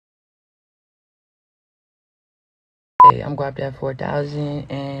say I'm guapped at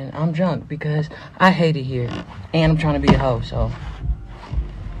 4,000 and I'm drunk because I hate it here. And I'm trying to be a hoe, so.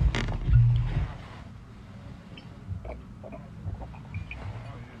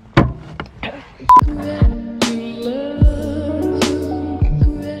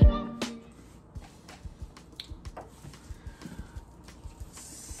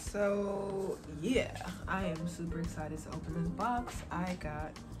 So yeah, I am super excited to open this box. I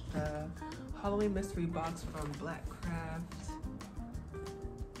got the Halloween mystery box from Black Craft.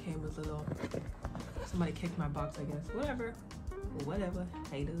 Came with little, somebody kicked my box, I guess. Whatever,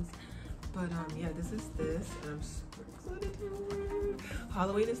 haters. But yeah, this is this, and I'm super excited to open it.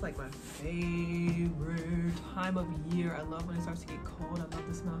 Halloween is like my favorite time of year. I love when it starts to get cold. I love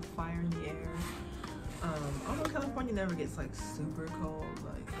the smell of fire in the air. Although California never gets like super cold,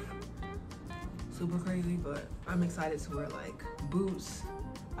 like super crazy, but I'm excited to wear like boots.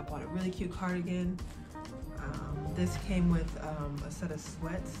 I bought a really cute cardigan. This came with a set of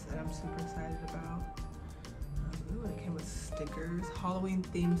sweats that I'm super excited about. Ooh, and it came with stickers, Halloween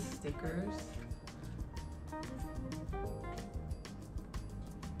themed stickers.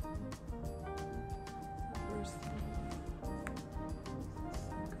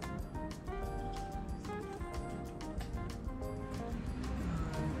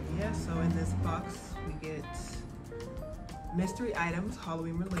 Yeah, so in this box we get mystery items,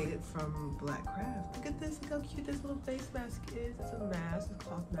 Halloween related, from Black Craft. Look at this, look how cute this little face mask is. It's a mask, a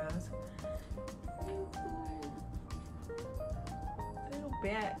cloth mask. Little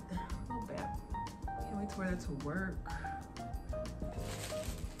bat. Can't wait to wear that to work.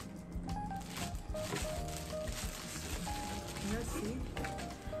 Can you see?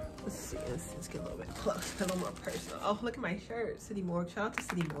 Let's get a little bit close, a little more personal. Oh, look at my shirt, City Morgue. Shout out to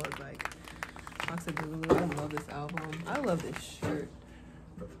City Morgue, like, Box of Boogaloo. I love this album. I love this shirt.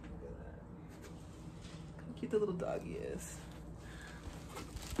 Look at that. How cute the little doggy is.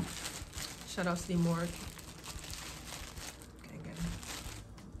 Shout out City Morgue. Okay, good.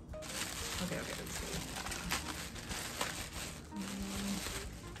 Okay, let's see.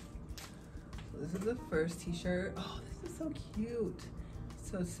 So this is the first t-shirt. Oh, this is so cute.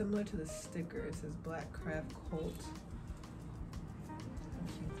 So it's similar to the sticker. It says Black Craft Colt. How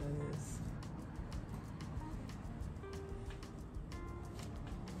cute that is.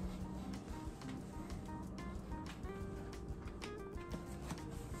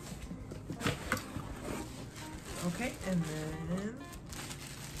 Okay, and then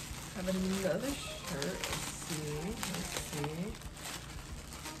I have another shirt. Let's see.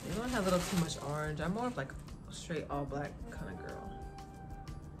 They don't have a little too much orange. I'm more of like a straight all black kind of girl.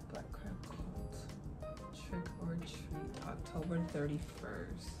 Black Craft Colt. Trick or Treat, October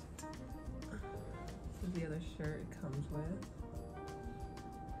 31st. This is the other shirt it comes with.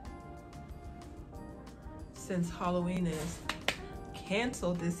 Since Halloween is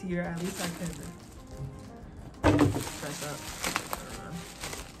canceled this year, at least I could dress up.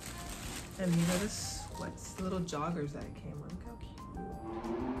 And these are the sweats, the little joggers that it came with. Look how cute.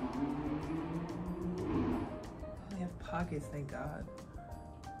 They have pockets, thank God.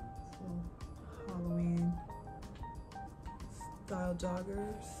 So Halloween style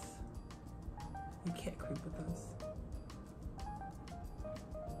joggers. You can't creep with us.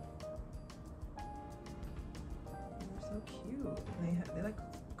 They're so cute. They're like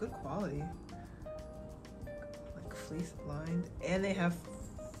good quality. Fleece lined, and they have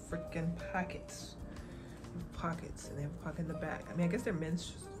freaking pockets, and they have a pocket in the back. I mean, I guess they're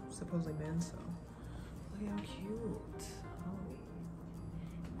men's, supposedly men's, so look how cute. Oh,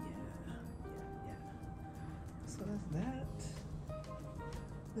 yeah. So that's that.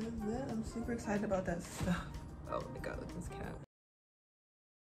 I'm super excited about that stuff. Oh my God, look at this cat.